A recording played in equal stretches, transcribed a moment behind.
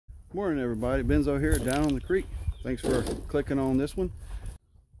Morning everybody, Benzo here down on the creek. Thanks for clicking on this one.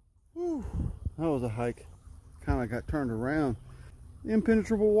 Whew, that was a hike. Kind of got turned around.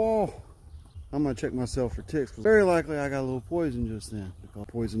 Impenetrable wall. I'm gonna check myself for ticks because very likely I got a little poison just then. They call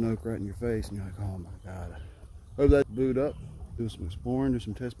poison oak right in your face and you're like, oh my god. Hope that boot up. Do some exploring, do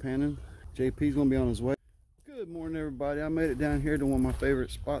some test panning. JP's gonna be on his way. Good morning everybody. I made it down here to one of my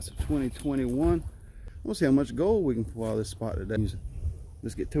favorite spots of 2021. We'll see how much gold we can pull out of this spot today.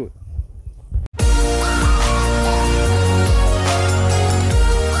 Let's get to it.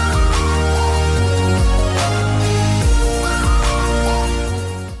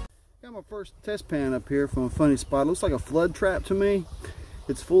 Got my first test pan up here from a funny spot. It looks like a flood trap to me.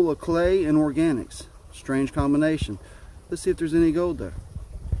 It's full of clay and organics. Strange combination. Let's see if there's any gold there.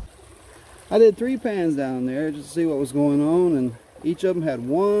 I did 3 pans down there just to see what was going on, and each of them had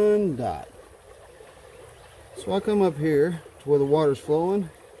 1 dot. So I come up here to where the water's flowing.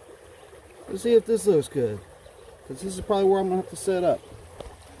 Let's see if this looks good, because this is probably where I'm gonna have to set up.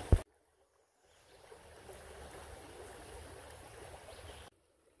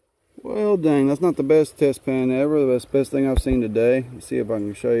 Well, dang, that's not the best test pan ever. The best thing I've seen today. Let's see if I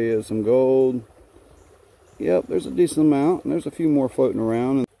can show you some gold. Yep, there's a decent amount, and there's a few more floating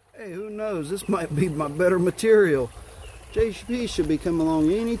around. And hey, who knows? This might be my better material. JP should be coming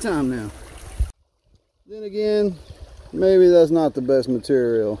along any time now. Then again, maybe that's not the best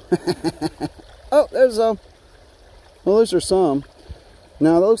material. Oh, there's some. Well, at least there's some.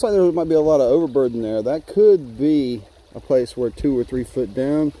 Now, it looks like there might be a lot of overburden there. That could be a place where 2 or 3 foot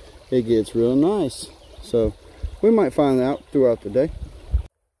down, it gets real nice. So, we might find out throughout the day.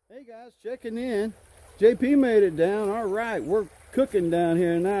 Hey guys, checking in. JP made it down. All right, we're cooking down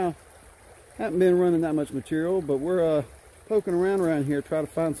here now. Haven't been running that much material, but we're poking around here, trying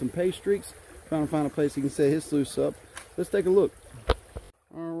to find some pay streaks. Trying to find a place he can set his sluice up. Let's take a look.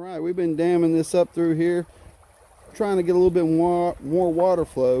 Alright, we've been damming this up through here, trying to get a little bit more water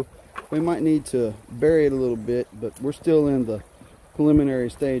flow. We might need to bury it a little bit, but we're still in the preliminary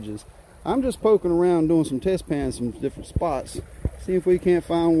stages. I'm just poking around doing some test pans in some different spots, see if we can't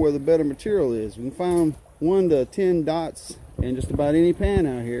find where the better material is. We can find 1 to 10 dots in just about any pan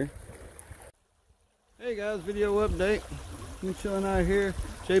out here. Hey guys, video update. I'm chilling out here.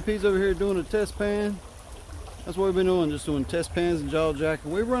 JP's over here doing a test pan. That's what we've been doing, just doing test pans and jaw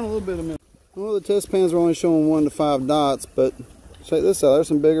jacking. We run a little bit of milk. Well, the test pans are only showing 1 to 5 dots, but check this out. There's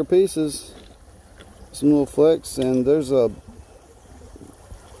some bigger pieces, some little flecks, and there's a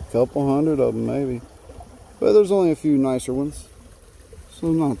couple hundred of them maybe. But there's only a few nicer ones,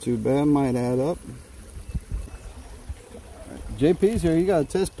 so not too bad. Might add up. JP's here. He got a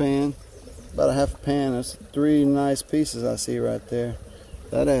test pan, about a half a pan. That's 3 nice pieces I see right there.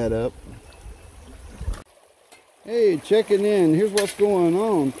 That add up. Hey, checking in. Here's what's going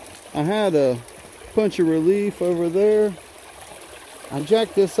on. I had a punch of relief over there. I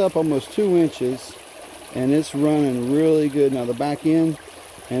jacked this up almost 2 inches, and it's running really good now. The back end,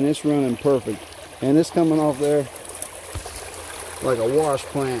 and it's running perfect. And it's coming off there like a wash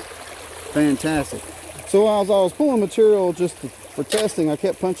plant. Fantastic. So as I was pulling material just for testing, I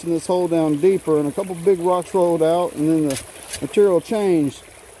kept punching this hole down deeper, and a couple big rocks rolled out, and then the material changed.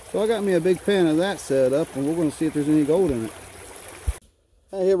 So I got me a big pan of that set up, and we're going to see if there's any gold in it.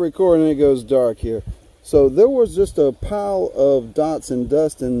 I hit record and it goes dark here. So there was just a pile of dots and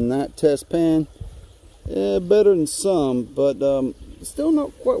dust in that test pan. Yeah, better than some, but still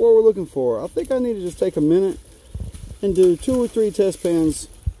not quite what we're looking for. I think I need to just take a minute and do 2 or 3 test pans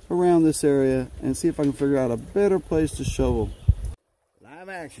around this area and see if I can figure out a better place to shovel. Live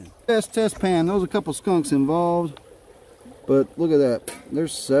action. Test pan. There was a couple skunks involved. But look at that.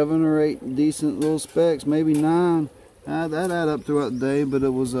 There's 7 or 8 decent little specks, maybe 9. That add up throughout the day, but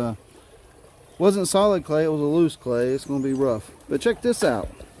it was wasn't solid clay, it was a loose clay. It's going to be rough. But check this out.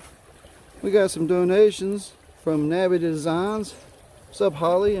 We got some donations from Nabity Dezigns. What's up,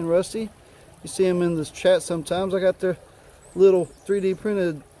 Holly and Rusty? You see them in this chat sometimes. I got their little 3D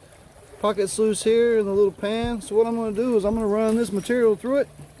printed pocket sluice here in the little pan. So what I'm going to do is I'm going to run this material through it.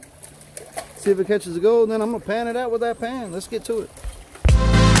 See if it catches the gold, and then I'm going to pan it out with that pan. Let's get to it.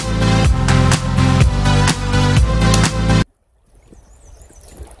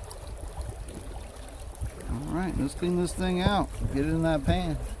 Alright, let's clean this thing out. Get it in that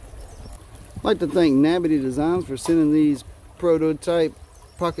pan. I'd like to thank Nabity Dezigns for sending these prototype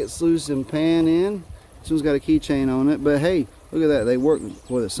pocket sluice and pan in. This one's got a keychain on it, but hey, look at that. They work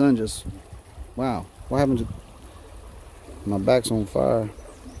before the sun just... Wow. What happened to... My back's on fire.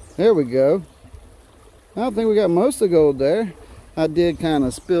 There we go. I think we got most of the gold there. I did kind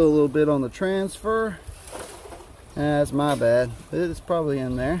of spill a little bit on the transfer. That's my bad. It's probably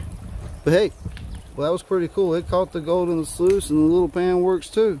in there. But hey, well, that was pretty cool. It caught the gold in the sluice, and the little pan works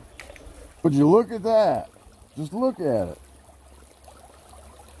too. Would you look at that? Just look at it.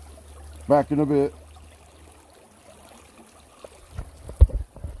 Back in a bit.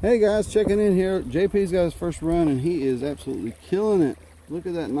 Hey guys, checking in here. JP's got his first run and he is absolutely killing it. Look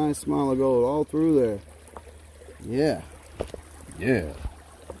at that nice smile of gold all through there. Yeah. Yeah.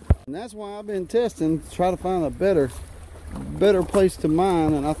 And that's why I've been testing to try to find a better place to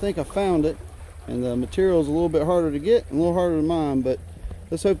mine, and I think I found it. And the material's a little bit harder to get and a little harder to mine, but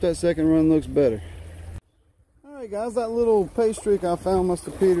let's hope that second run looks better. Alright guys, that little paste streak I found must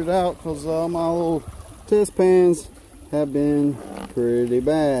have petered out because my little test pans have been pretty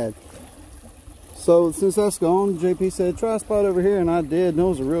bad. So since that's gone, JP said try a spot over here, and I did, and it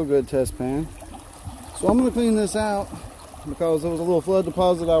was a real good test pan. So I'm going to clean this out because there was a little flood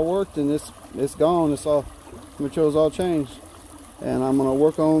deposit I worked, and it's gone. It's all, the material's all changed. And I'm going to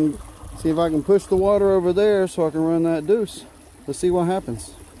work on, see if I can push the water over there so I can run that deuce. Let's see what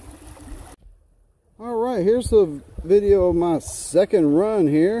happens. Alright, here's the video of my second run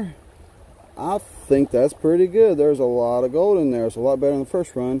here. I think that's pretty good. There's a lot of gold in there. It's a lot better than the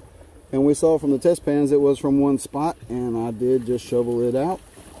first run. And we saw from the test pans it was from one spot, and I did just shovel it out.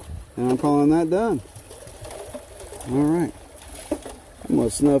 And I'm calling that done. Alright. I'm going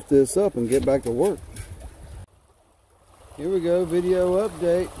to snuff this up and get back to work. Here we go, video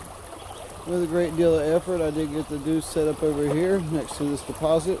update. With a great deal of effort, I did get the deuce set up over here next to this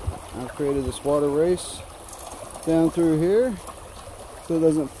deposit. I've created this water race down through here so it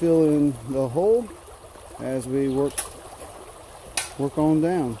doesn't fill in the hole as we work on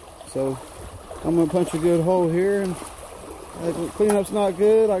down. So I'm going to punch a good hole here, and cleanup's not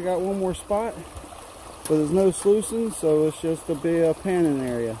good. I got one more spot, but there's no sluicing, so it's just to be a panning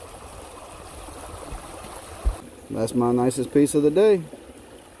area. That's my nicest piece of the day.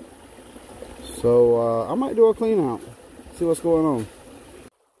 So I might do a clean out, see what's going on.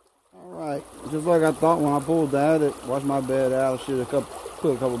 Alright, just like I thought when I pulled that, it washed my bed out. I should have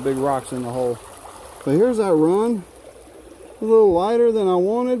put a couple big rocks in the hole. But here's that run. A little lighter than I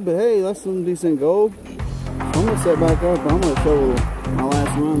wanted, but hey, that's some decent gold. I'm going to set back up. I'm going to show my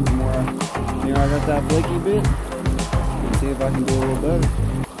last run from where I got that flaky bit. And see if I can do a little better.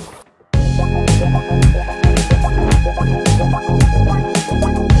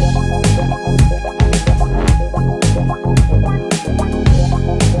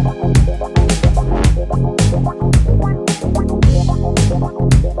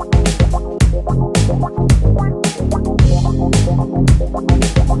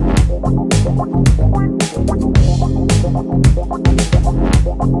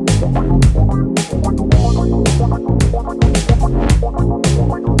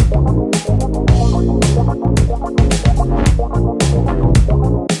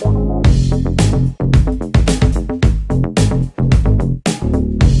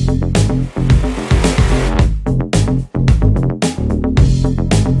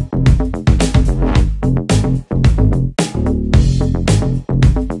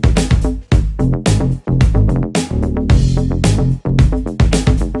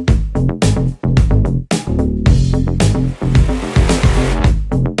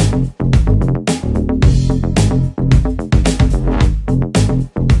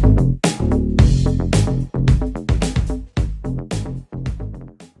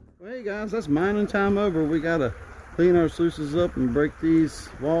 That's mining time over. We gotta clean our sluices up and break these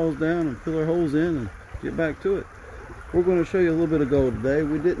walls down and fill our holes in and get back to it. We're going to show you a little bit of gold today.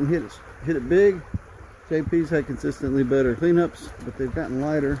 We didn't hit it big. JP's had consistently better cleanups, but they've gotten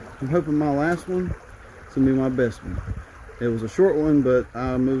lighter. I'm hoping my last one is gonna be my best one. It was a short one, but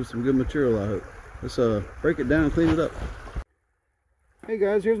I moved some good material, I hope. Let's break it down and clean it up. Hey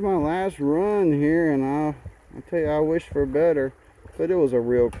guys, here's my last run here, and I tell you, I wish for better. But it was a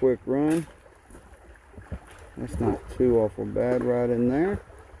real quick run. That's not too awful bad right in there.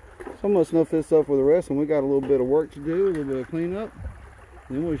 So I'm going to snuff this up with the rest, and we got a little bit of work to do, a little bit of cleanup,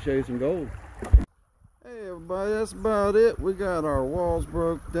 and then we'll show you some gold. Hey everybody, that's about it. We got our walls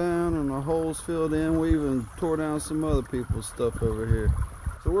broke down and our holes filled in. We even tore down some other people's stuff over here.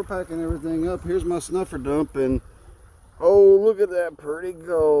 So we're packing everything up. Here's my snuffer dump, and oh, look at that pretty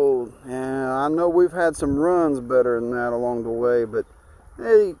gold. Yeah, I know we've had some runs better than that along the way, but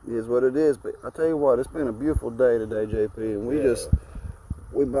hey, it is what it is. But I tell you what, it's been a beautiful day today, JP, and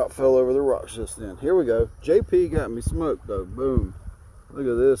we about fell over the rocks just then. Here we go. JP got me smoked though. Boom. Look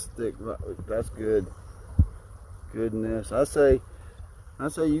at this thick. That's good. Goodness. I say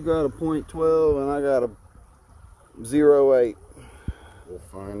you got a .12 and I got a 0.8. We'll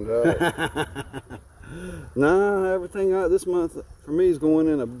find out. Nah, everything this month for me is going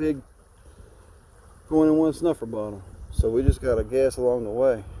in a big going in one snuffer bottle. So we just got to gas along the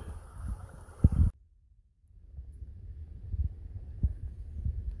way.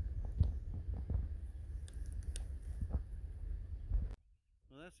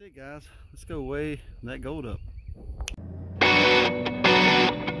 Well, that's it, guys. Let's go weigh that gold up.